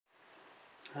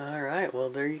Alright, well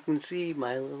there you can see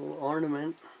my little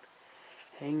ornament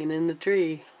hanging in the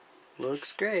tree.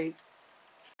 Looks great.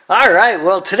 Alright,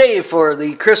 well today for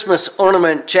the Christmas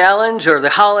Ornament Challenge, or the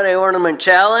Holiday Ornament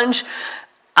Challenge,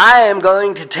 I am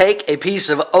going to take a piece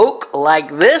of oak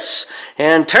like this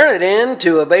and turn it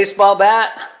into a baseball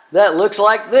bat that looks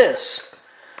like this.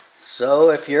 So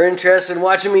if you're interested in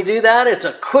watching me do that, it's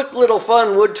a quick little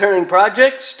fun wood turning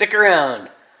project. Stick around.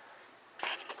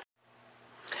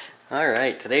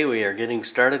 Alright, today we are getting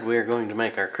started. We are going to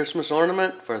make our Christmas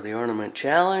ornament for the Ornament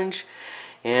Challenge,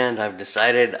 and I've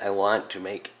decided I want to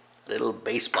make little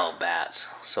baseball bats.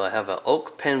 So I have an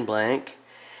oak pen blank,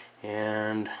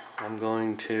 and I'm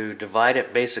going to divide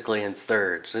it basically in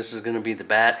thirds. This is going to be the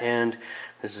bat end,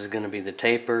 this is going to be the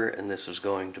taper, and this is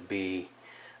going to be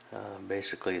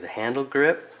basically the handle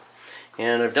grip.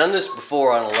 And I've done this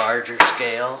before on a larger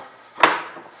scale.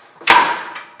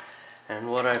 And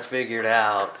what I figured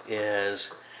out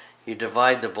is you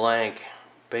divide the blank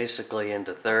basically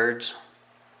into thirds.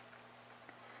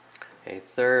 A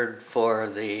third for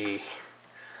the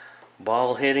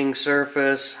ball hitting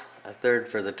surface, a third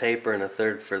for the taper, and a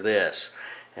third for this.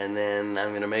 And then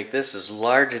I'm going to make this as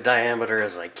large a diameter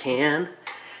as I can,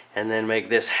 and then make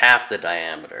this half the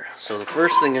diameter. So the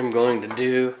first thing I'm going to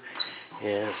do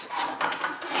is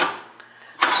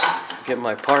get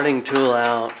my parting tool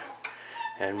out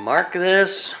and mark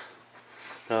this.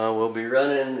 We'll be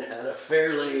running at a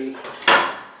fairly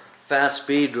fast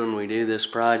speed when we do this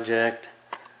project.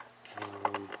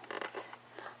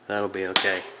 That'll be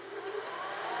okay.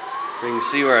 You can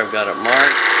see where I've got it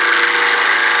marked.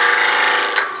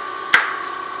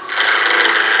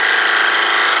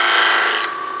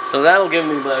 So that'll give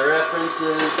me my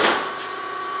references.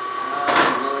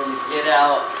 I'm going to get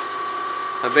out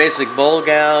my basic bowl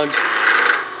gouge.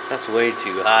 That's way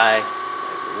too high.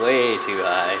 Way too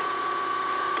high.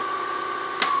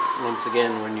 Once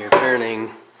again, when you're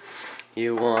turning,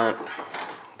 you want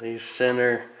the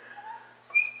center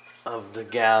of the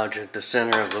gouge at the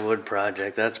center of the wood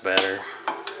project. That's better.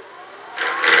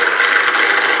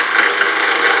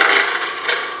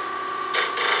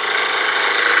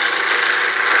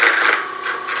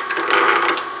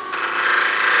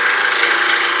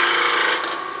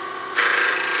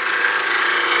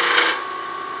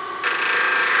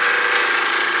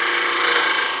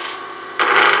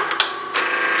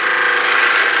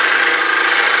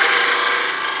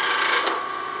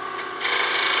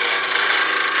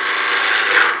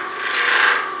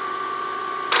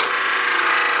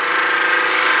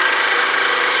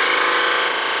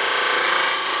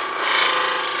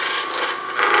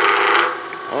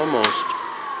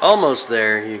 Almost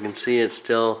there. You can see it's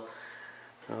still,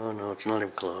 oh no, it's not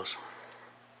even close.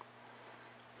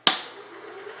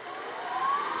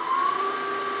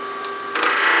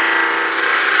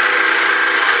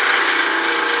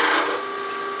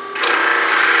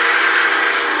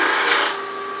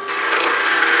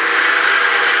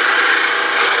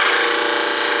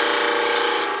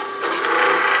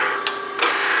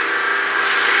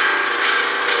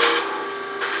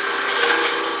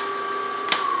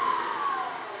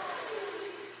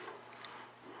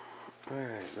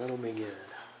 Alright, that'll be good.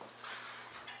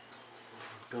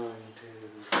 I'm going to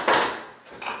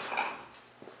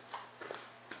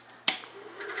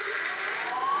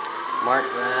mark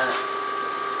that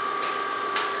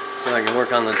so I can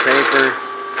work on the taper.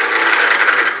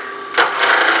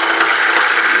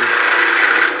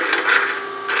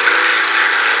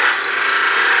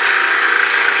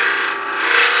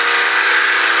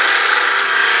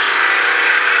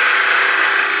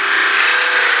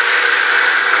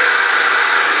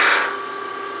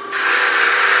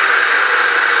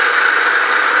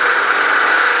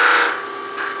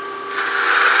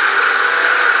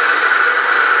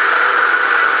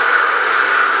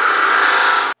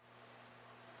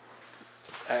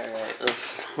 Alright,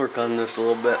 let's work on this a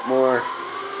little bit more.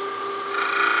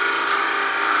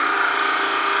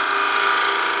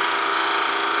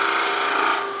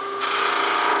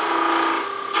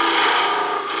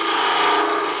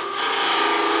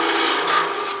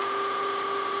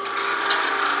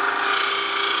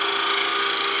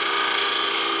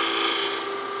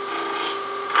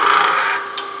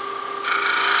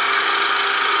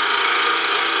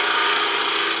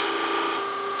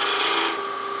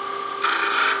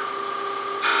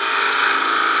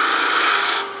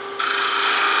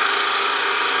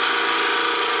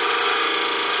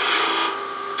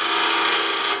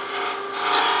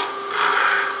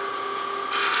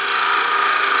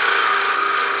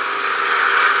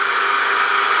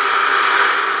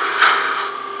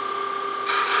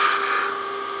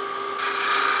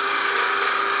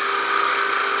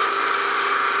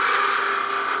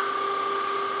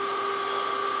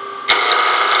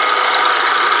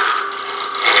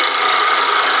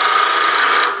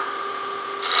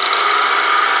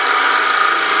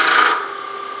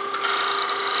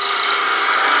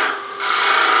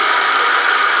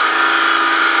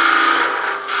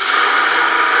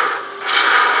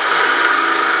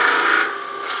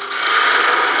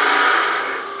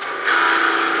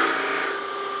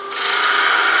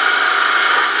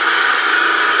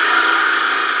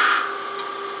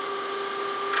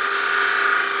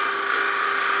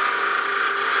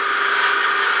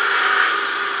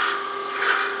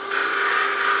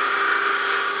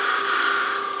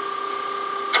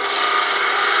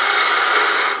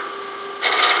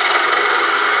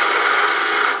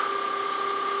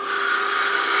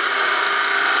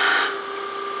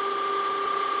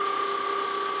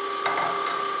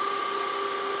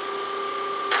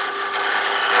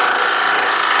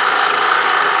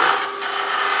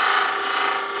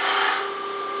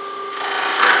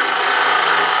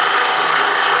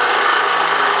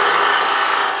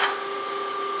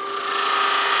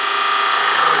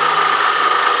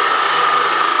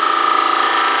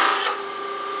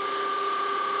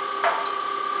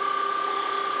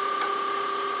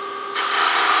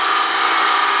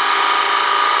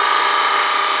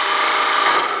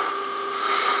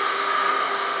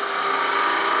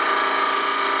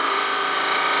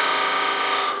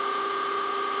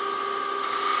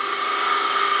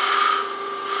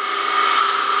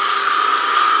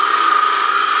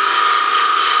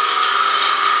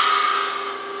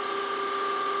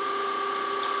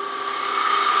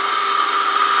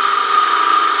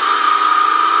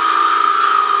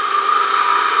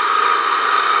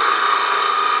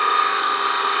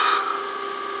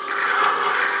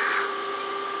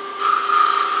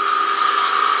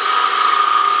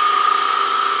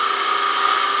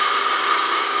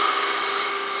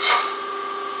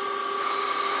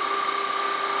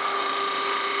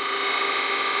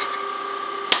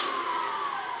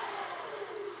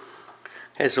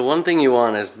 Okay, so one thing you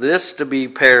want is this to be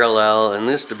parallel, and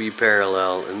this to be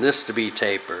parallel, and this to be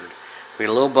tapered. We get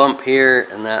a little bump here,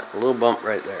 and that little bump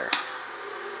right there.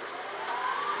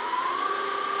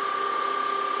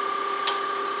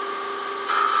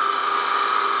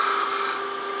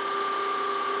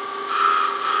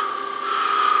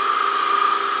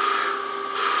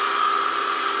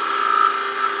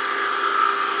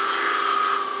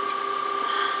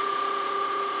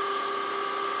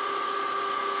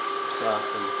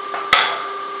 Awesome.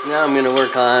 Now I'm going to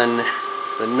work on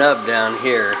the nub down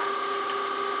here.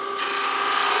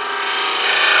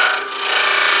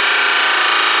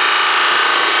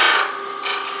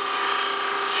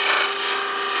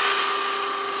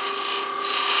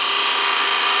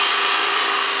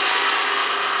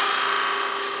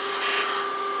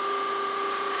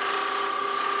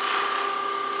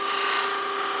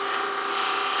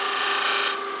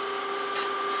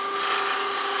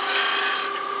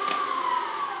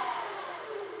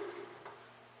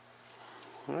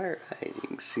 Alright, you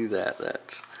can see that.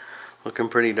 That's looking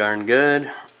pretty darn good.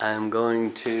 I'm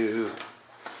going to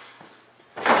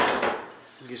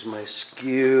use my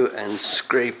Skew and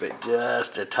scrape it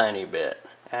just a tiny bit.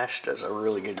 Ash does a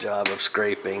really good job of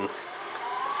scraping.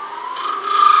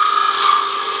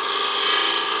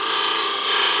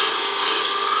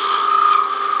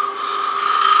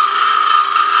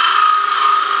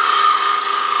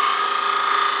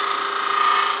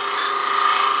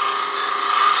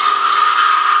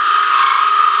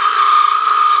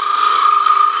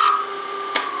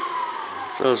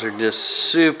 Those are just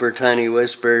super tiny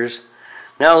whispers.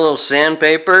 Now a little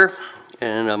sandpaper,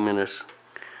 and I'm going to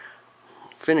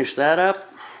finish that up.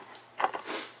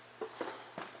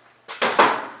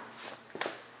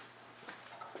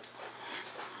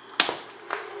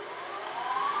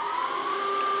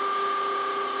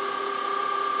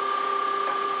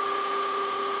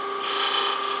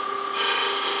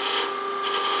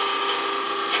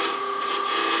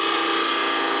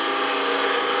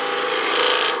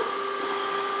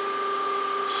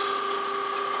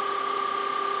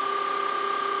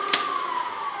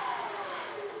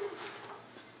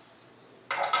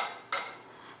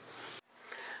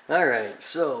 Alright,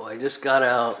 so I just got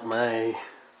out my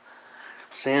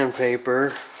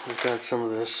sandpaper. I've got some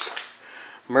of this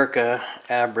Mirka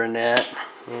Abranet,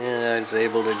 and I was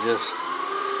able to just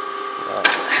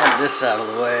have this out of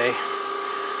the way.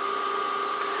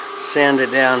 Sand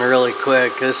it down really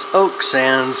quick. This oak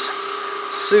sands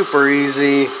super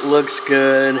easy, looks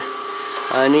good.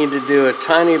 I need to do a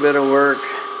tiny bit of work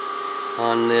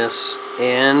on this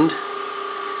end.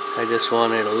 I just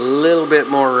want it a little bit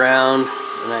more round,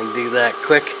 and I can do that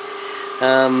quick.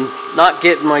 Not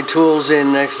getting my tools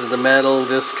in next to the metal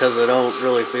just because I don't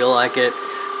really feel like it,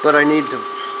 but I need to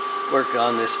work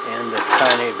on this end a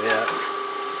tiny bit.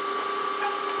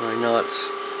 I know it's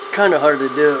kind of hard to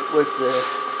do it with the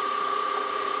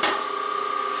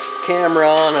camera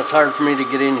on. It's hard for me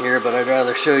to get in here, but I'd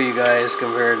rather show you guys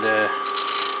compared to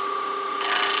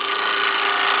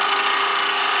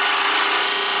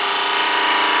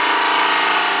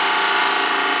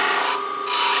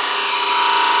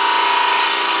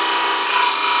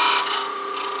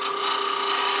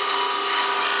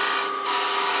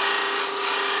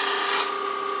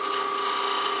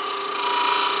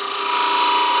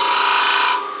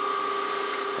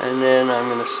and then I'm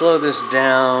going to slow this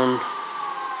down,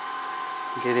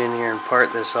 get in here and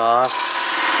part this off.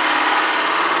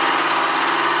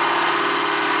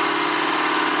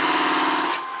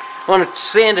 I want to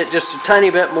sand it just a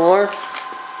tiny bit more,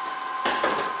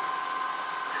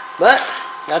 but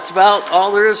that's about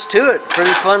all there is to it.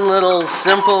 Pretty fun little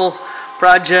simple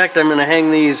project. I'm going to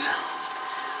hang these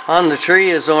on the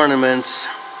tree as ornaments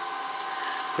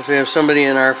because we have somebody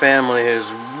in our family who's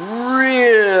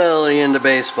really into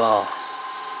baseball.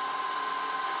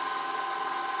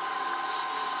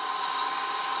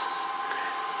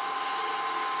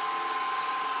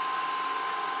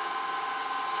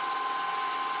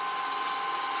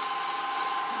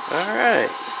 Alright.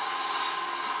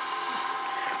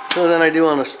 So then I do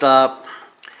want to stop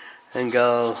and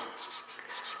go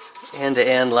end to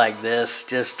end like this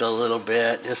just a little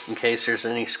bit, just in case there's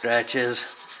any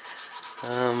scratches.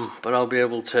 But I'll be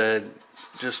able to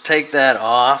just take that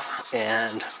off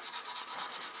and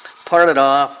part it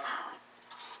off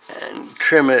and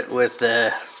trim it with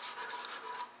the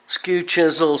Skew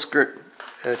chisel,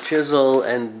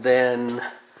 and then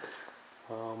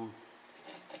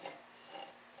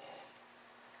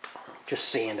just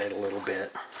sand it a little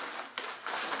bit.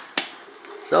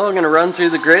 So I'm going to run through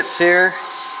the grits here.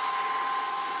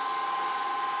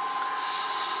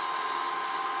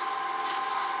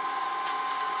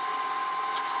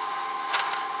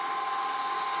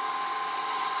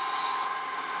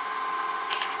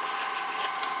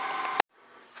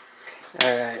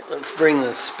 Alright, let's bring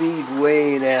the speed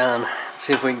way down.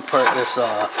 See if we can part this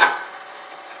off.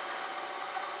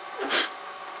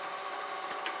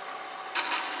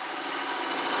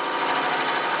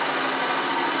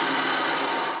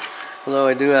 Although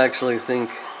I do actually think...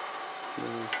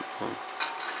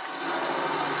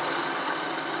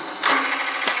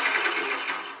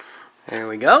 There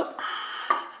we go.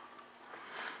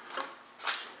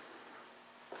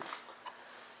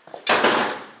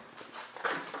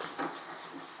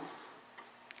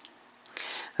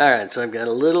 Alright, so I've got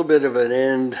a little bit of an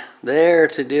end there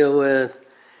to deal with,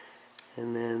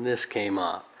 and then this came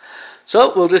off.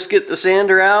 So we'll just get the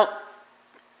sander out,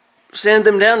 sand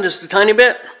them down just a tiny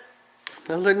bit.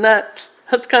 Other than that,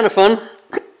 that's kind of fun.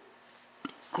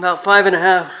 About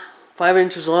 5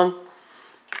 inches long.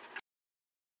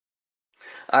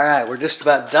 Alright, we're just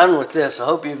about done with this. I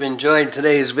hope you've enjoyed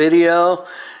today's video.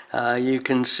 You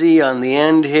can see on the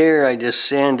end here, I just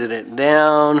sanded it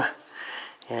down.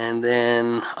 And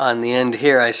then on the end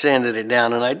here, I sanded it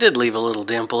down, and I did leave a little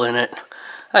dimple in it.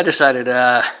 I decided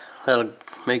that'll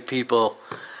make people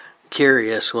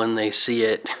curious when they see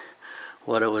it,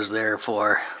 what it was there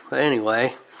for. But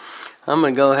anyway, I'm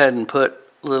going to go ahead and put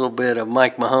a little bit of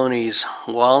Mike Mahoney's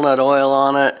walnut oil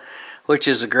on it, which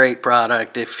is a great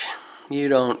product. If you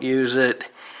don't use it,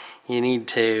 you need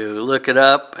to look it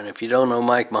up. And if you don't know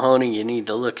Mike Mahoney, you need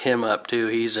to look him up too.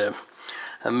 He's a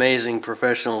amazing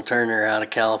professional turner out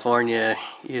of California.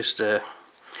 Used to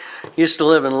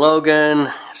live in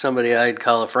Logan. Somebody I'd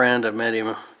call a friend. I've met him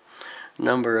a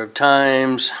number of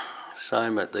times. Saw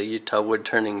him at the Utah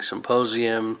Woodturning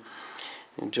Symposium.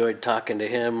 Enjoyed talking to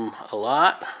him a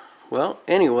lot. Well,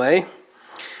 anyway,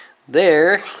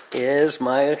 there is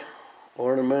my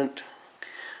ornament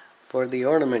for the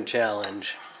ornament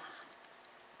challenge.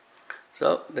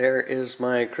 So there is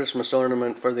my Christmas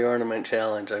ornament for the ornament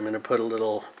challenge. I'm going to put a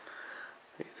little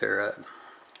either a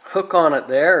hook on it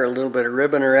there or a little bit of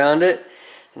ribbon around it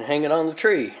and hang it on the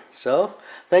tree. So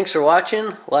thanks for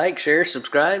watching. Like, share,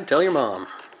 subscribe, tell your mom.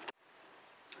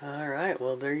 Alright,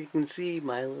 well there you can see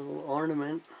my little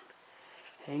ornament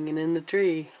hanging in the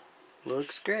tree.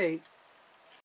 Looks great.